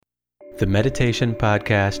The Meditation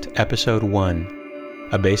Podcast, Episode 1,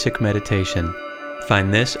 A Basic Meditation.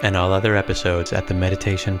 Find this and all other episodes at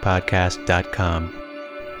themeditationpodcast.com.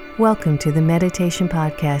 Welcome to the Meditation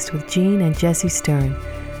Podcast with Jean and Jesse Stern,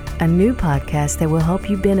 a new podcast that will help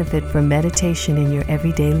you benefit from meditation in your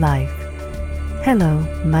everyday life. Hello,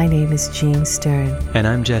 my name is Jean Stern. And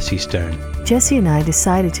I'm Jesse Stern. Jesse and I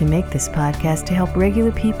decided to make this podcast to help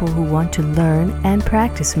regular people who want to learn and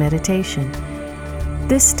practice meditation.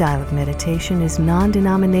 This style of meditation is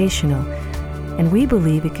non-denominational, and we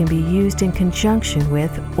believe it can be used in conjunction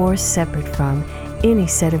with or separate from any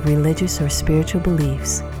set of religious or spiritual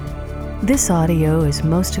beliefs. This audio is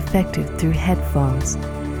most effective through headphones.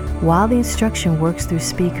 While the instruction works through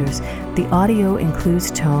speakers, the audio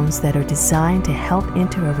includes tones that are designed to help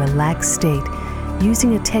enter a relaxed state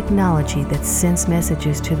using a technology that sends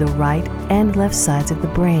messages to the right and left sides of the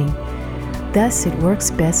brain. Thus, it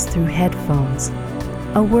works best through headphones.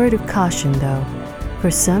 A word of caution though,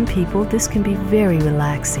 for some people this can be very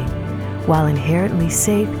relaxing. While inherently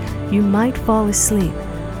safe, you might fall asleep,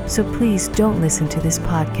 so please don't listen to this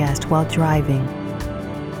podcast while driving.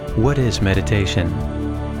 What is meditation?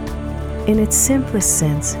 In its simplest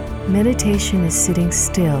sense, meditation is sitting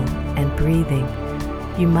still and breathing.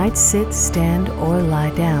 You might sit, stand, or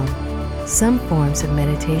lie down. Some forms of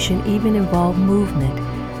meditation even involve movement,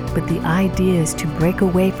 but the idea is to break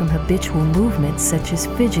away from habitual movements such as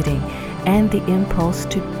fidgeting and the impulse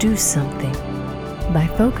to do something. By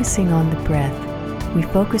focusing on the breath, we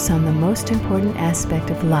focus on the most important aspect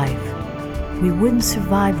of life. We wouldn't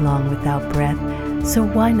survive long without breath, so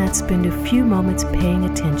why not spend a few moments paying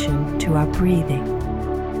attention to our breathing?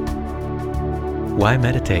 Why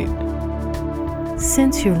meditate?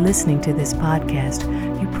 Since you're listening to this podcast,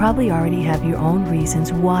 you probably already have your own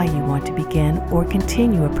reasons why you want to begin or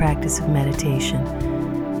continue a practice of meditation.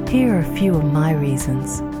 Here are a few of my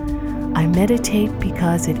reasons. I meditate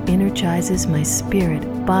because it energizes my spirit,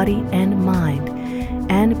 body, and mind,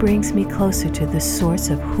 and brings me closer to the source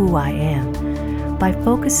of who I am. By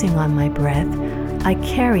focusing on my breath, I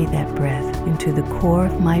carry that breath into the core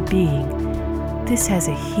of my being. This has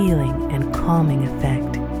a healing and calming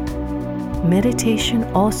effect. Meditation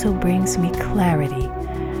also brings me clarity.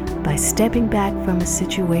 By stepping back from a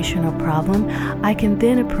situation or problem, I can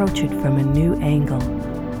then approach it from a new angle.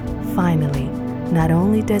 Finally, not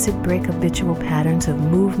only does it break habitual patterns of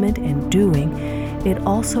movement and doing, it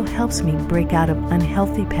also helps me break out of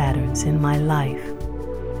unhealthy patterns in my life.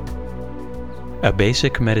 A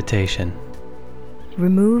basic meditation.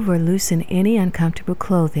 Remove or loosen any uncomfortable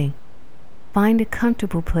clothing. Find a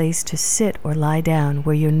comfortable place to sit or lie down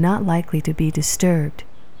where you're not likely to be disturbed.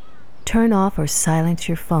 Turn off or silence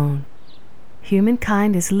your phone.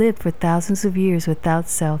 Humankind has lived for thousands of years without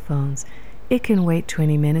cell phones. It can wait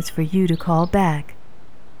 20 minutes for you to call back.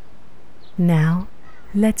 Now,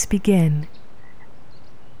 let's begin.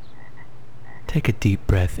 Take a deep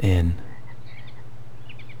breath in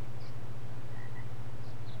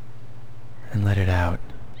and let it out.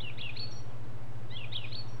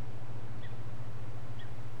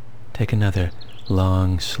 Take another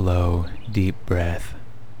long, slow, deep breath.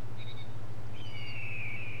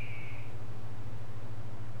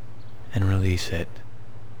 And release it.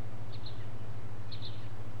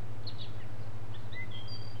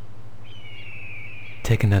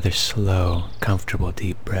 Take another slow, comfortable,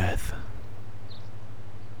 deep breath.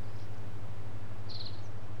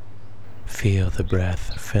 Feel the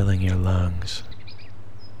breath filling your lungs.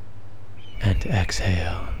 And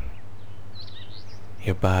exhale.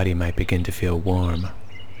 Your body might begin to feel warm.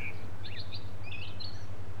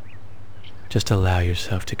 Just allow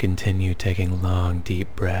yourself to continue taking long,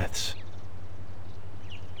 deep breaths.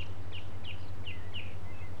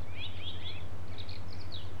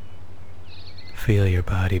 Feel your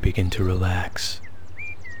body begin to relax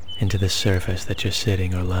into the surface that you're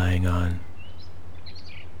sitting or lying on.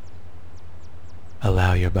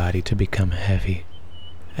 Allow your body to become heavy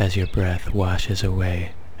as your breath washes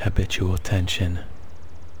away habitual tension.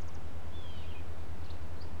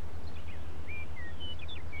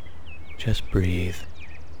 Just breathe.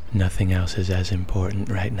 Nothing else is as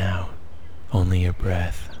important right now. Only your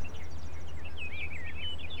breath.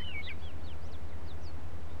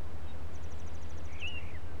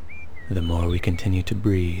 The more we continue to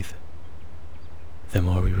breathe, the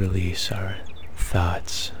more we release our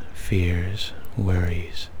thoughts, fears,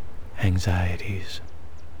 worries, anxieties.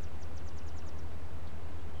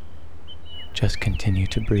 Just continue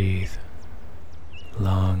to breathe.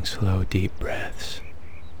 Long, slow, deep breaths.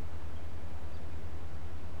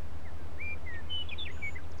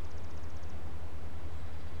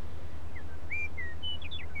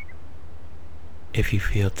 If you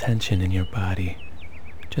feel tension in your body,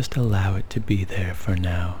 just allow it to be there for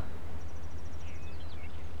now.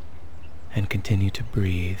 And continue to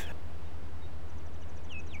breathe.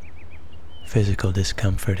 Physical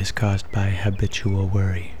discomfort is caused by habitual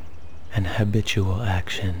worry and habitual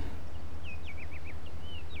action.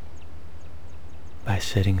 By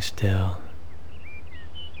sitting still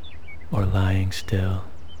or lying still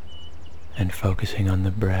and focusing on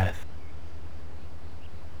the breath,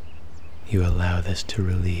 you allow this to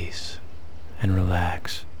release and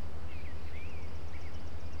relax.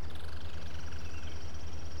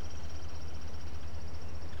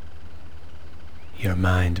 Your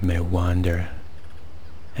mind may wander,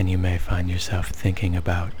 and you may find yourself thinking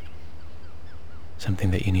about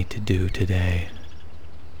something that you need to do today,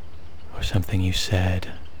 or something you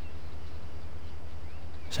said,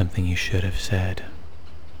 something you should have said.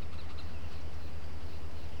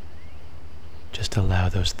 Just allow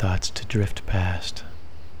those thoughts to drift past.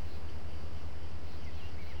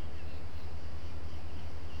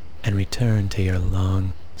 And return to your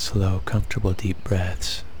long, slow, comfortable, deep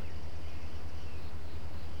breaths.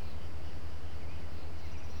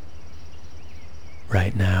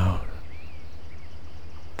 Right now,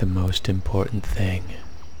 the most important thing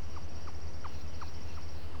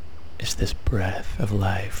is this breath of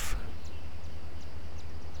life.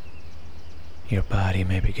 Your body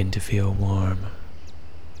may begin to feel warm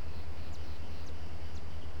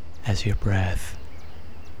as your breath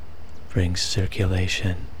brings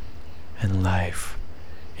circulation and life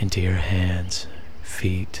into your hands,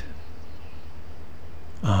 feet,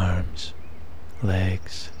 arms,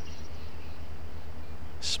 legs,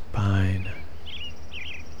 spine,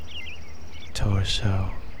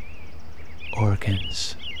 torso,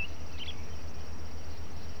 organs,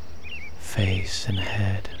 face and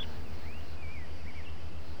head.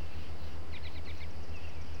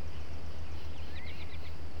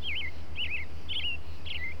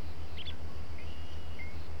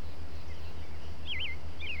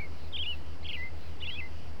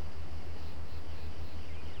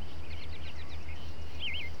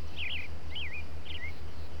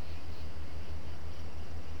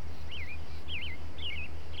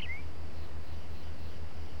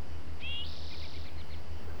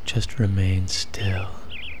 Just remain still.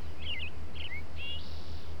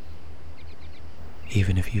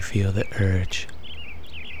 Even if you feel the urge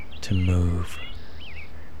to move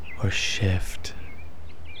or shift,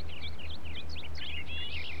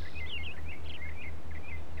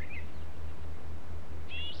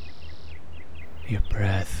 your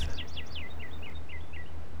breath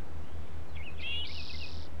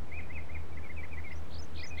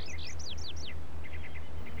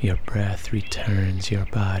returns your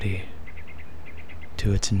body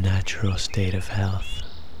to its natural state of health.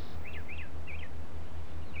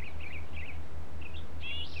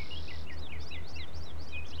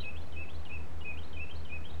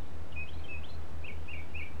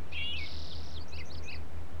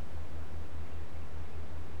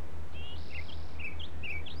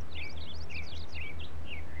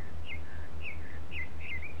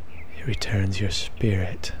 It returns your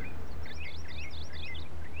spirit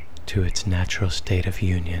to its natural state of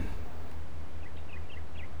union.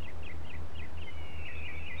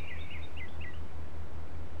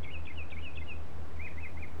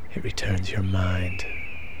 It returns your mind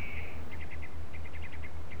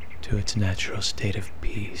to its natural state of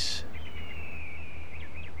peace.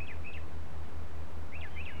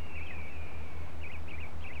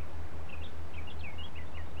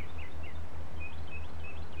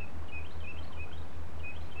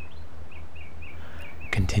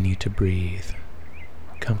 Continue to breathe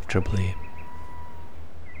comfortably.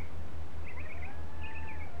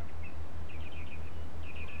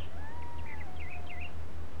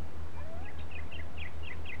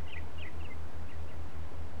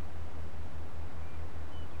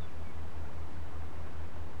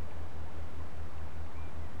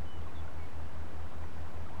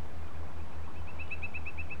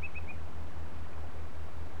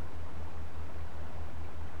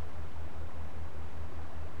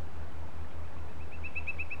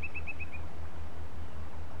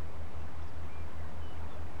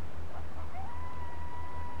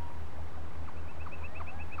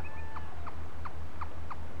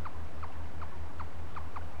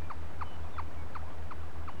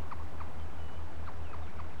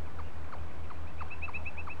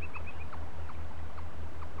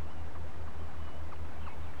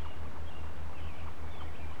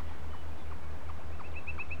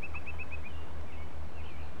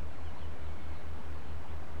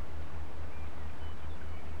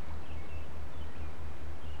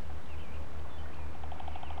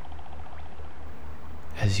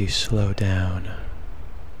 as you slow down.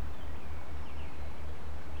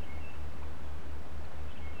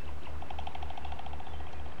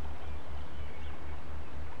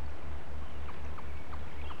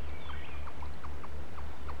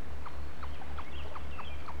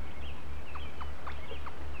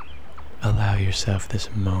 Allow yourself this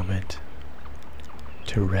moment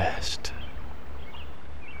to rest.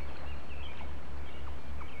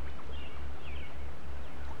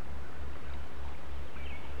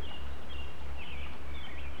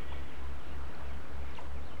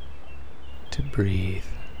 To breathe.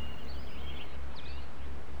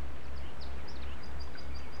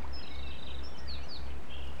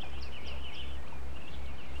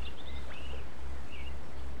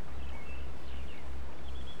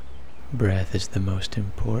 Breath is the most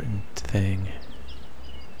important thing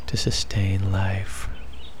to sustain life.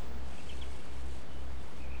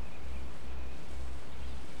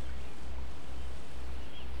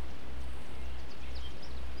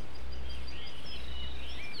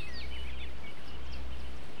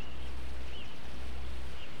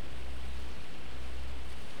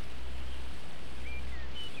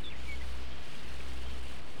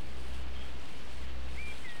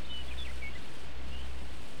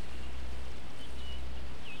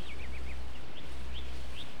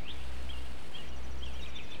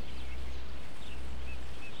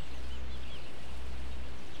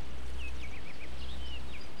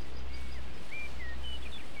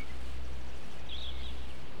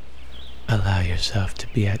 Allow yourself to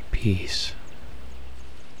be at peace.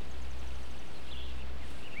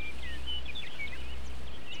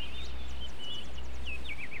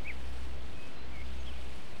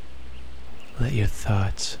 Let your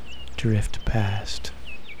thoughts drift past.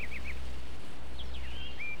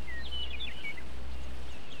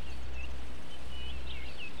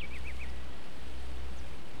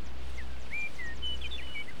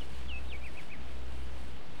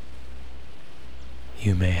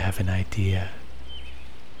 You may have an idea,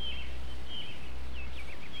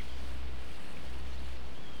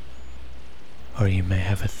 or you may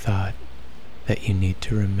have a thought that you need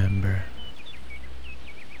to remember.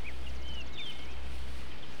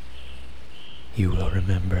 You will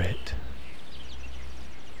remember it.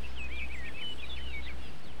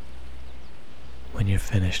 When you're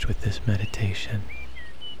finished with this meditation.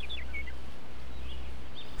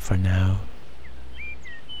 For now,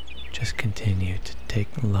 just continue to take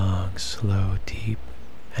long, slow, deep,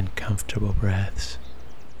 and comfortable breaths.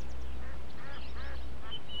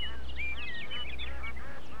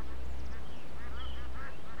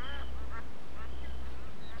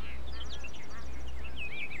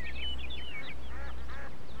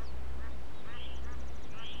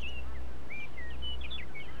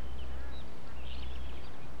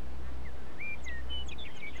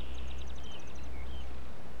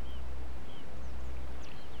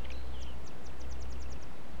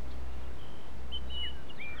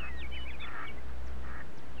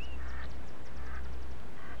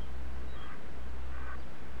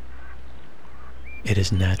 It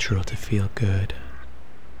is natural to feel good,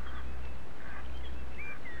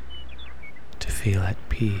 to feel at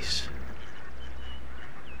peace.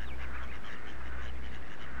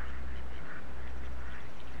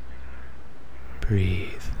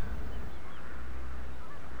 Breathe.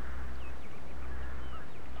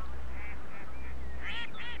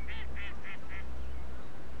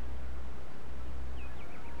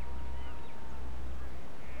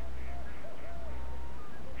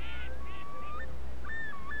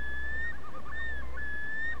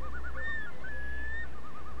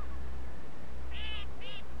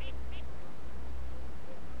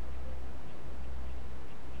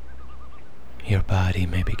 Your body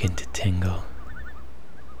may begin to tingle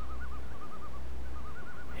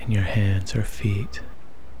in your hands or feet.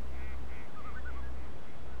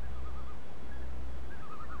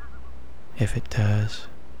 If it does,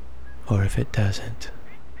 or if it doesn't,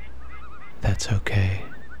 that's okay.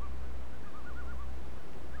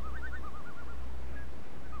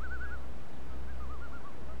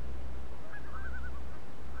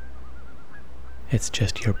 It's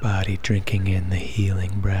just your body drinking in the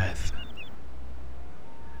healing breath.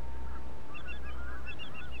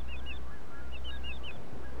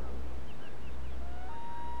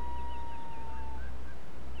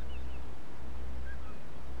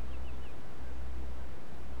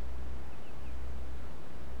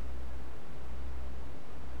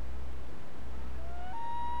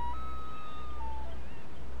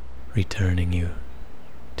 Returning you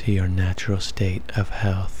to your natural state of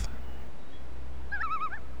health.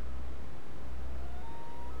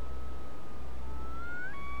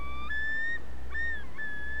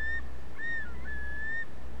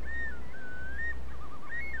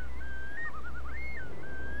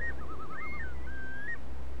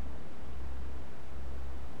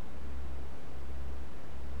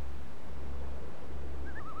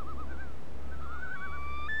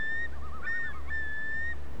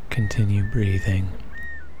 Continue breathing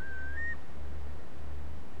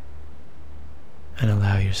and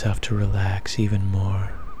allow yourself to relax even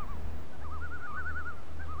more.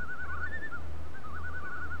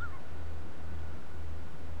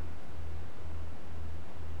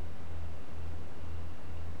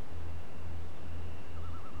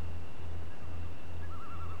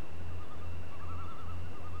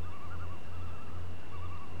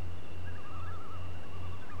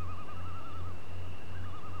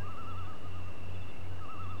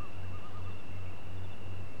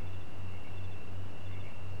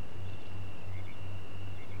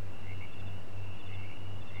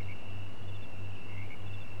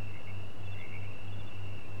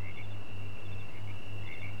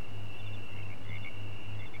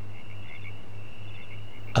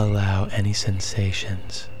 Allow any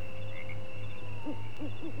sensations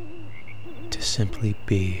to simply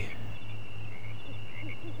be.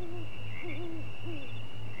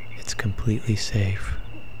 It's completely safe.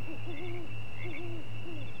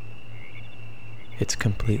 It's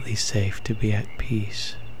completely safe to be at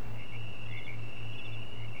peace.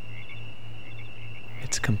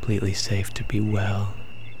 It's completely safe to be well.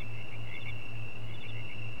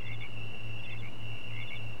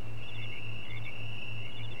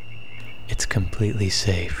 It's completely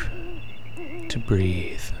safe to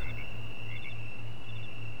breathe.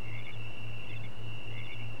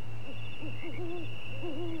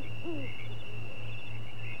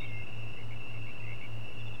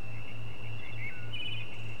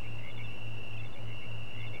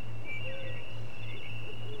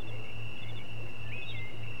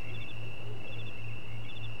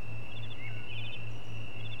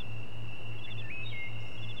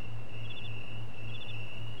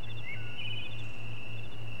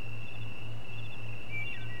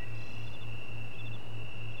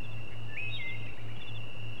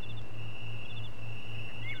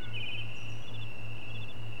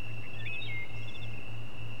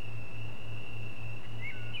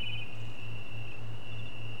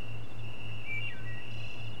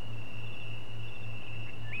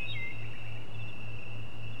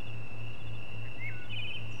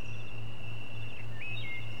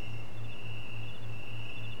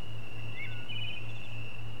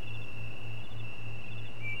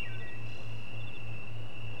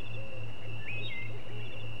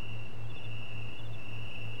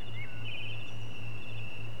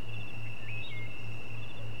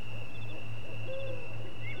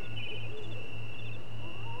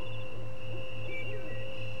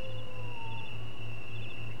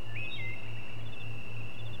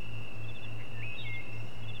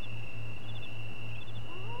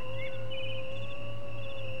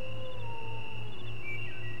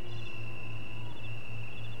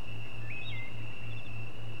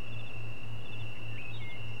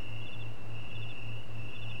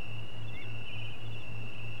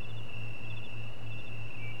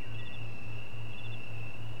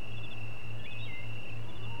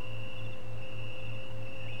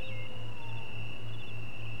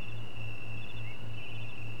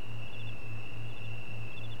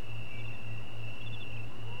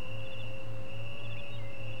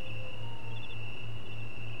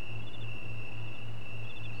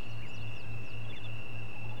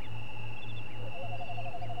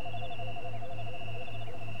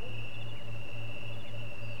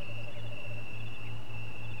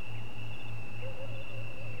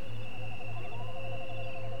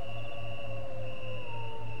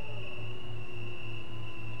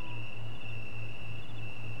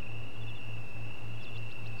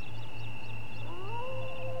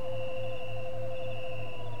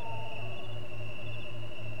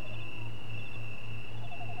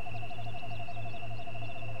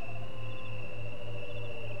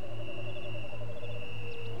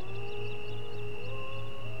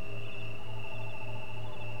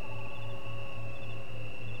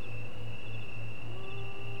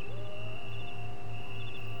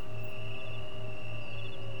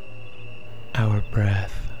 Our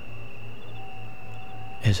breath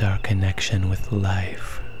is our connection with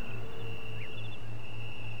life.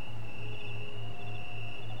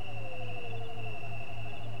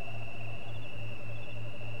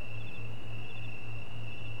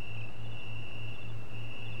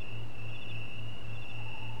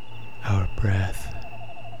 Our breath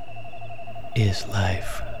is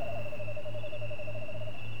life.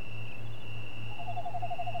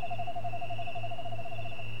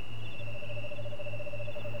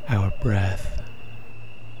 Our breath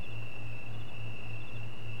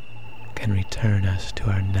can return us to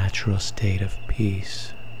our natural state of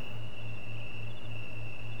peace,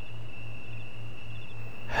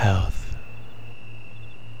 health,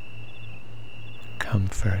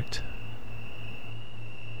 comfort.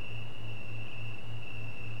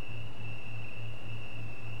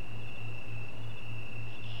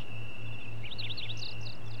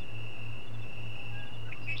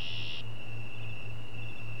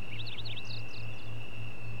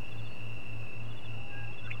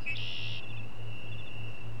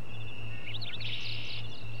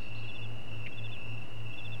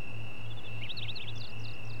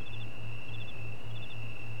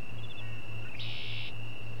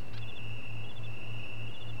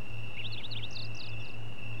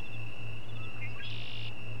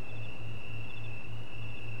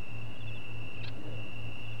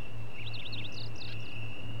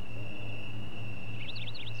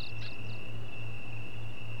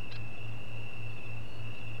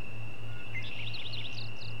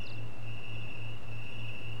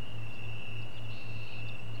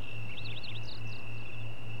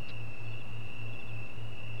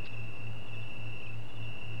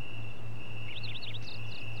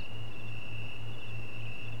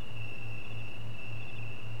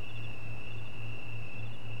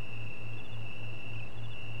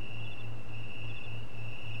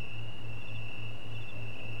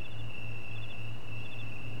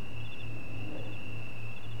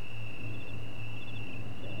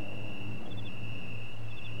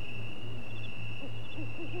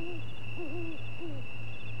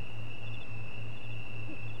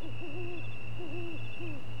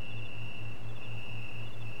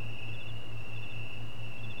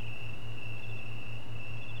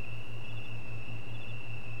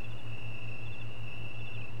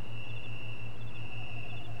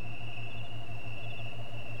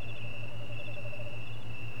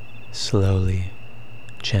 Slowly,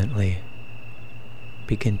 gently,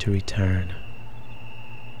 begin to return.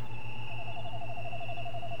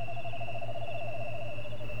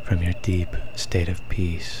 From your deep state of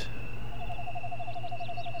peace.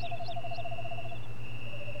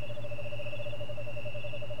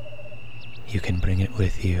 You can bring it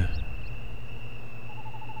with you.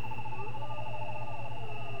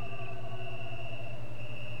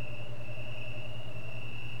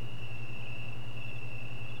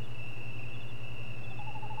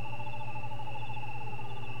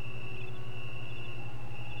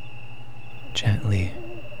 Gently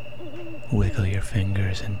wiggle your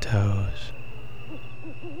fingers and toes.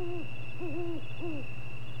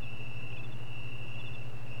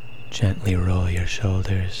 Gently roll your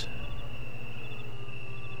shoulders.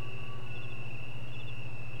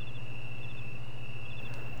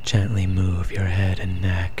 Gently move your head and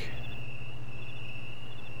neck.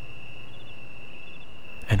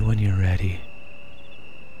 And when you're ready,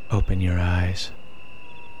 open your eyes.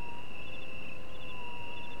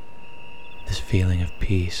 This feeling of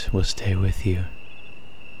peace will stay with you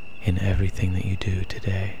in everything that you do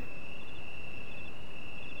today.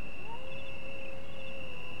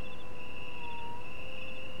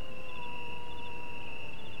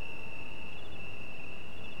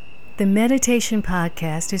 The Meditation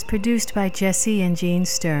Podcast is produced by Jesse and Jean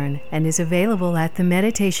Stern and is available at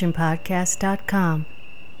themeditationpodcast.com.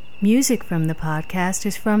 Music from the podcast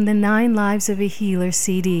is from the 9 Lives of a Healer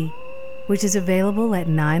CD, which is available at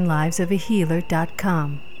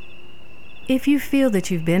 9livesofahealer.com. If you feel that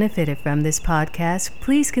you've benefited from this podcast,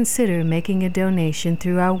 please consider making a donation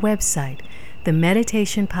through our website,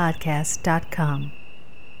 themeditationpodcast.com.